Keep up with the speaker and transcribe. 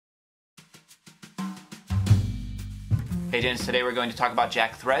Hey gents, today we're going to talk about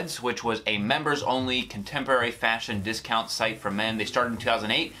JackThreads, which was a members-only contemporary fashion discount site for men. They started in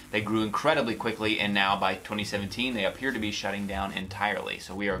 2008, they grew incredibly quickly, and now by 2017 they appear to be shutting down entirely.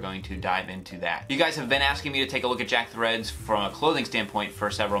 So we are going to dive into that. You guys have been asking me to take a look at JackThreads from a clothing standpoint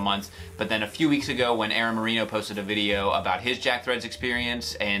for several months, but then a few weeks ago when Aaron Marino posted a video about his JackThreads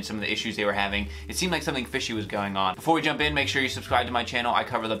experience and some of the issues they were having, it seemed like something fishy was going on. Before we jump in, make sure you subscribe to my channel. I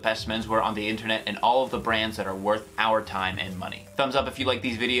cover the best menswear on the internet and all of the brands that are worth our time and money. Thumbs up if you like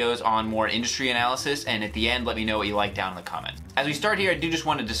these videos on more industry analysis, and at the end let me know what you like down in the comments. As we start here, I do just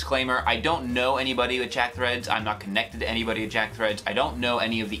want a disclaimer. I don't know anybody at JackThreads. I'm not connected to anybody at JackThreads. I don't know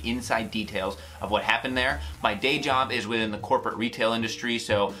any of the inside details of what happened there. My day job is within the corporate retail industry,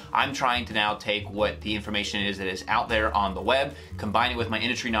 so I'm trying to now take what the information is that is out there on the web, combine it with my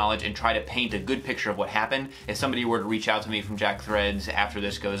industry knowledge, and try to paint a good picture of what happened. If somebody were to reach out to me from JackThreads after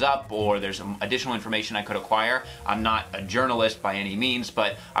this goes up, or there's some additional information I could acquire, I'm not a journalist by any means,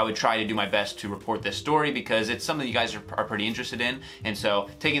 but I would try to do my best to report this story because it's something you guys are pretty interested in. And so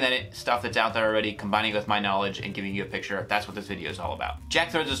taking that stuff that's out there already, combining it with my knowledge and giving you a picture, that's what this video is all about.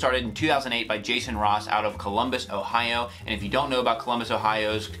 JackThreads was started in 2008 by Jason Ross out of Columbus, Ohio. And if you don't know about Columbus,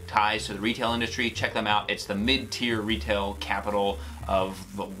 Ohio's ties to the retail industry, check them out. It's the mid-tier retail capital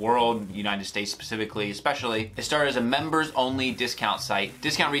of the world, United States specifically, especially. It started as a members-only discount site.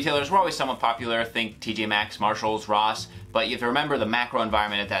 Discount retailers were always somewhat popular. Think TJ Maxx, Marshalls, Ross. But you have to remember the macro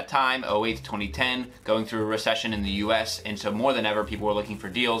environment at that time, 08 to 2010, going through a recession in the US, and so more than ever people were looking for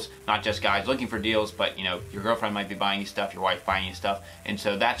deals, not just guys looking for deals, but you know, your girlfriend might be buying you stuff, your wife buying you stuff, and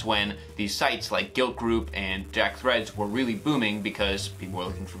so that's when these sites like Gilt Group and JackThreads were really booming because people were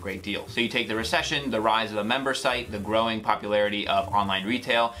looking for great deals. So you take the recession, the rise of the member site, the growing popularity of online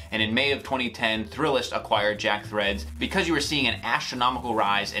retail, and in May of 2010, Thrillist acquired JackThreads because you were seeing an astronomical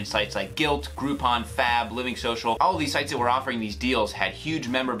rise in sites like Gilt, Groupon, Fab, Living Social. All of these sites that were offering these deals had huge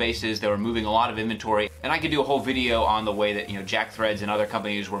member bases. They were moving a lot of inventory, and I could do a whole video on the way that, you know, JackThreads and other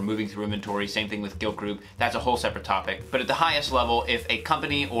companies were moving through inventory. Same thing with Gilt Group. That's a whole separate topic. But at the highest level, if a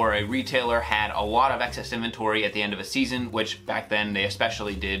company or a retailer had a lot of excess inventory at the end of a season, which back then they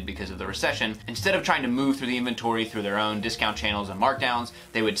especially did because of the recession, instead of trying to move through the inventory through their own discount channels and markdowns,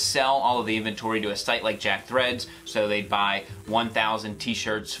 they would sell all of the inventory to a site like JackThreads. So they'd buy 1,000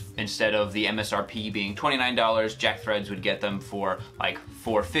 t-shirts instead of the MSRP being $29. JackThreads would get them for like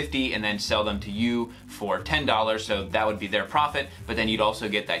 $4.50 and then sell them to you for $10, so that would be their profit, but then you'd also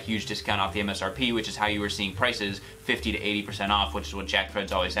get that huge discount off the MSRP, which is how you were seeing prices 50 to 80% off, which is what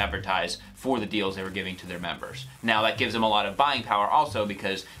JackThreads always advertised for the deals they were giving to their members. Now that gives them a lot of buying power also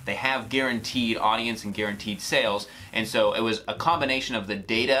because they have guaranteed audience and guaranteed sales, and so it was a combination of the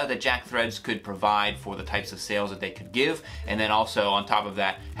data that JackThreads could provide for the types of sales that they could give, and then also on top of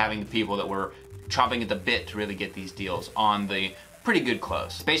that having the people that were chomping at the bit to really get these deals on the pretty good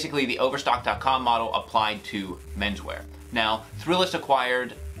close. Basically, the Overstock.com model applied to menswear. Now, Thrillist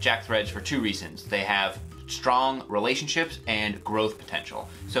acquired JackThreads for two reasons. They have strong relationships and growth potential.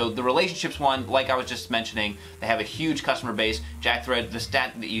 So the relationships one, like I was just mentioning, they have a huge customer base. JackThreads, the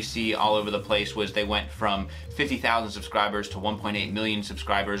stat that you see all over the place was they went from 50,000 subscribers to 1.8 million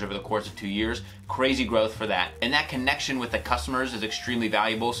subscribers over the course of 2 years. Crazy growth for that. And that connection with the customers is extremely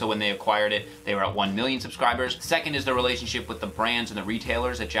valuable. So when they acquired it, they were at 1 million subscribers. Second is the relationship with the brands and the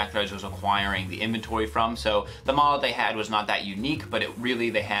retailers that JackThreads was acquiring the inventory from. So the model they had was not that unique, but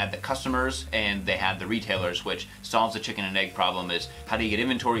they had the customers and they had the retailers, which solves the chicken and egg problem. Is how do you get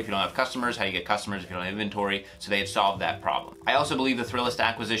inventory if you don't have customers? How do you get customers if you don't have inventory? So they had solved that problem. I also believe the Thrillist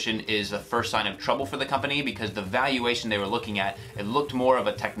acquisition is the first sign of trouble for the company because the valuation they were looking at, it looked more of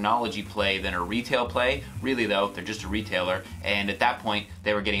a technology play than a retail play. Really though, they're just a retailer, and at that point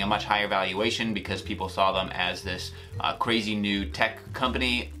they were getting a much higher valuation because people saw them as this crazy new tech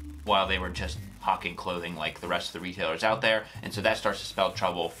company while they were just hawking clothing like the rest of the retailers out there, and so that starts to spell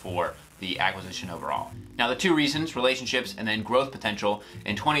trouble for the acquisition overall. Now the two reasons, relationships and then growth potential,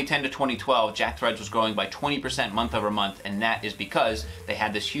 in 2010 to 2012, JackThreads was growing by 20% month over month, and that is because they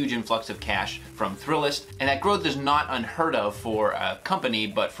had this huge influx of cash from Thrillist, and that growth is not unheard of for a company,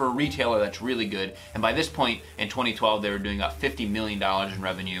 but for a retailer that's really good. And by this point in 2012, they were doing about $50 million in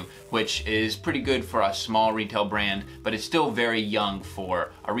revenue, which is pretty good for a small retail brand, but it's still very young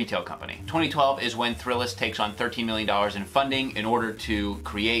for a retail company. 2012 is when Thrillist takes on $13 million in funding in order to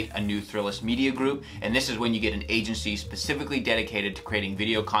create a new Thrillist Media Group, and this is when you get an agency specifically dedicated to creating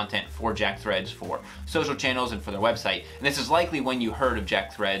video content for JackThreads for social channels and for their website. And this is likely when you heard of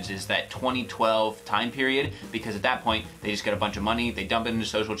JackThreads, is that 2012 time period, because at that point they just get a bunch of money, they dump it into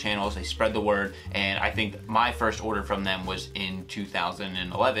social channels, they spread the word, and I think my first order from them was in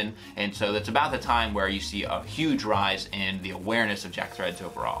 2011, and so that's about the time where you see a huge rise in the awareness of JackThreads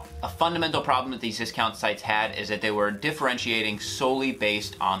overall. A fundamental problem that these discount sites had is that they were differentiating solely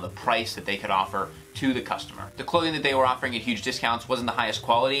based on the price that they could offer to the customer. The clothing that they were offering at huge discounts wasn't the highest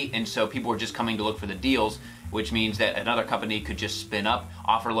quality, and so people were just coming to look for the deals, which means that another company could just spin up,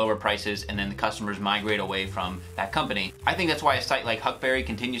 offer lower prices, and then the customers migrate away from that company. I think that's why a site like Huckberry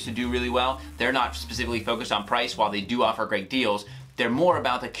continues to do really well. They're not specifically focused on price while they do offer great deals. They're more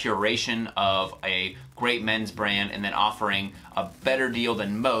about the curation of a great men's brand and then offering a better deal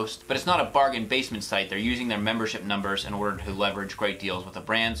than most, but it's not a bargain basement site. They're using their membership numbers in order to leverage great deals with the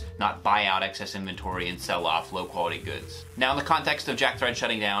brands, not buy out excess inventory and sell off low quality goods. Now, in the context of JackThreads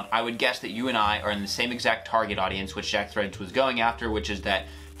shutting down, I would guess that you and I are in the same exact target audience which JackThreads was going after, which is that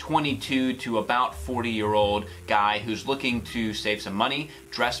 22 to about 40-year-old guy who's looking to save some money,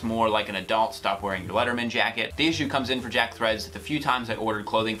 dress more like an adult, stop wearing your Letterman jacket. The issue comes in for JackThreads that the few times I ordered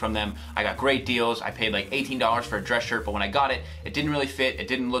clothing from them, I got great deals. I paid like $18 for a dress shirt, but when I got it, it didn't really fit, it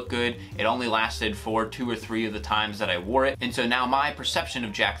didn't look good, it only lasted for 2 or 3 of the times that I wore it. And so now my perception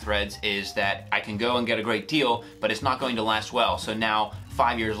of JackThreads is that I can go and get a great deal, but it's not going to last well. So now,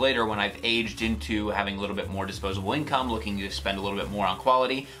 5 years later, when I've aged into having a little bit more disposable income, looking to spend a little bit more on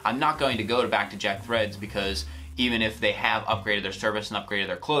quality, I'm not going to go back to JackThreads, because even if they have upgraded their service and upgraded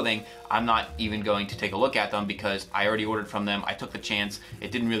their clothing, I'm not even going to take a look at them because I already ordered from them, I took the chance,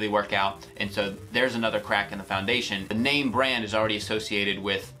 it didn't really work out, and so there's another crack in the foundation. The name brand is already associated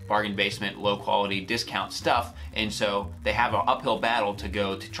with bargain basement, low quality, discount stuff, and so they have an uphill battle to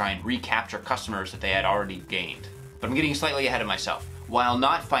go to try and recapture customers that they had already gained. But I'm getting slightly ahead of myself. While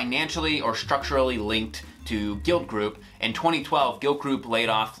not financially or structurally linked to Gilt Group, in 2012, Gilt Group laid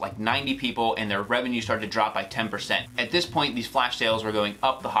off like 90 people and their revenue started to drop by 10%. At this point, these flash sales were going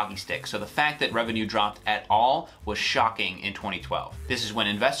up the hockey stick, so the fact that revenue dropped at all was shocking in 2012. This is when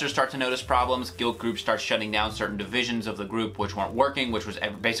investors start to notice problems. Gilt Group starts shutting down certain divisions of the group which weren't working, which was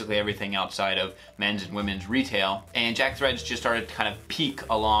basically everything outside of men's and women's retail, and JackThreads just started to kind of peak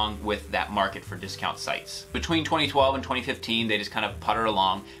along with that market for discount sites. Between 2012 and 2015, they just kind of puttered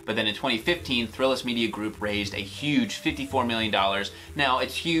along, but then in 2015, Thrillist Media Group raised a huge $54 million. Now,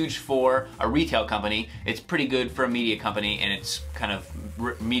 it's huge for a retail company, it's pretty good for a media company, and it's kind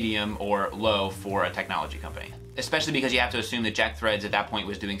of medium or low for a technology company. Especially because you have to assume that JackThreads at that point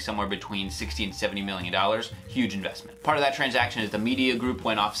was doing somewhere between $60 and $70 million. Huge investment. Part of that transaction is the media group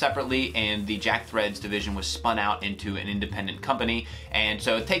went off separately and the JackThreads division was spun out into an independent company. And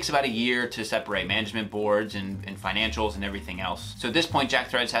so it takes about a year to separate management boards and financials and everything else. So at this point,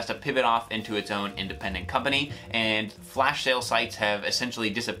 JackThreads has to pivot off into its own independent company, and flash sale sites have essentially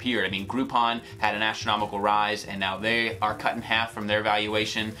disappeared. I mean, Groupon had an astronomical rise and now they are cut in half from their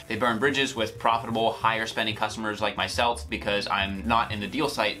valuation. They burn bridges with profitable, higher spending customers like myself because I'm not in the deal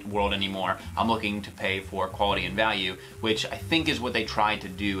site world anymore. I'm looking to pay for quality and value, which I think is what they tried to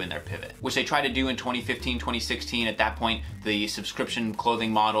do in their pivot. Which they tried to do in 2015, 2016. At that point, the subscription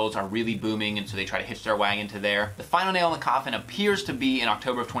clothing models are really booming, and so they try to hitch their wagon to there. The final nail in the coffin appears to be in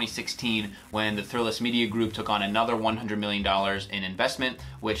October of 2016 when the Thrillist Media Group took on another $100 million in investment,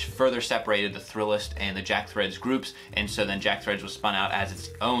 which further separated the Thrillist and the JackThreads groups, and so then JackThreads was spun out as its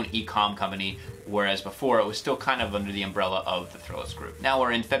own e-com company, whereas before it was still kind of under the umbrella of the Thrillist Group. Now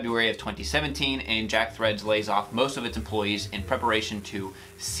we're in February of 2017 and JackThreads lays off most of its employees in preparation to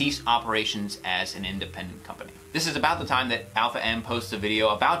cease operations as an independent company. This is about the time that Alpha M posts a video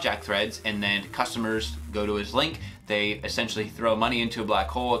about JackThreads, and then customers go to his link. They essentially throw money into a black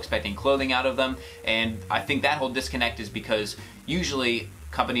hole expecting clothing out of them, and I think that whole disconnect is because usually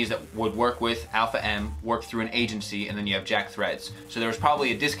companies that would work with Alpha M work through an agency, and then you have JackThreads. So there was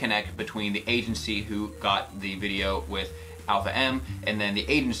probably a disconnect between the agency who got the video with Alpha M, and then the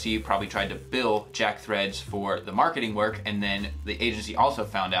agency probably tried to bill JackThreads for the marketing work, and then the agency also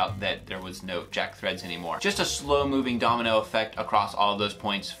found out that there was no JackThreads anymore. Just a slow moving domino effect across all of those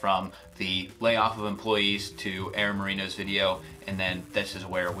points, from the layoff of employees to Aaron Marino's video, and then this is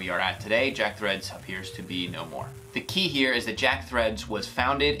where we are at today. JackThreads appears to be no more. The key here is that JackThreads was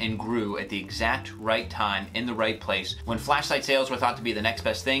founded and grew at the exact right time in the right place when flashlight sales were thought to be the next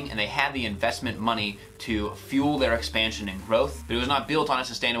best thing, and they had the investment money to fuel their expansion and growth, but it was not built on a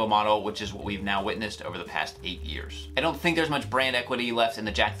sustainable model, which is what we've now witnessed over the past 8 years. I don't think there's much brand equity left in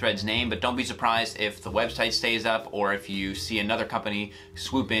the JackThreads name, but don't be surprised if the website stays up or if you see another company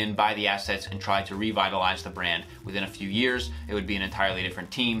swoop in, buy the assets, and try to revitalize the brand within a few years. It would be an entirely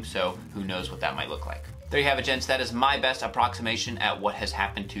different team, so who knows what that might look like. There you have it, gents. That is my best approximation at what has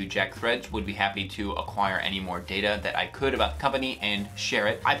happened to JackThreads. Would be happy to acquire any more data that I could about the company and share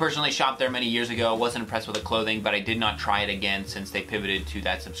it. I personally shopped there many years ago, wasn't impressed with the clothing, but I did not try it again since they pivoted to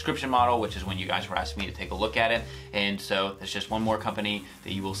that subscription model, which is when you guys were asking me to take a look at it. And so that's just one more company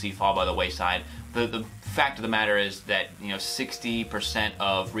that you will see fall by the wayside. The fact of the matter is that 60%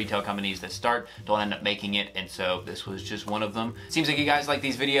 of retail companies that start don't end up making it, and so this was just one of them. Seems like you guys like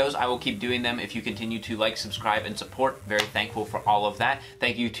these videos. I will keep doing them if you continue to like, subscribe, and support. Very thankful for all of that.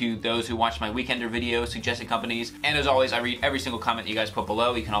 Thank you to those who watch my Weekender videos, suggested companies, and as always, I read every single comment you guys put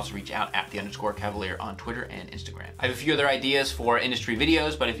below. You can also reach out at @_Kavalier on Twitter and Instagram. I have a few other ideas for industry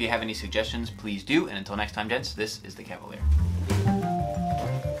videos, but if you have any suggestions, please do. And until next time, gents, this is the Kavalier.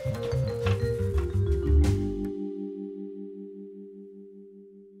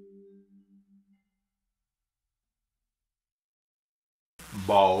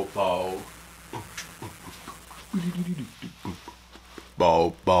 Bow, bow.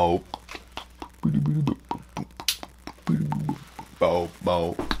 Bow, bow. Bow,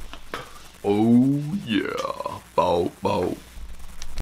 bow. Oh yeah. Bow, bow.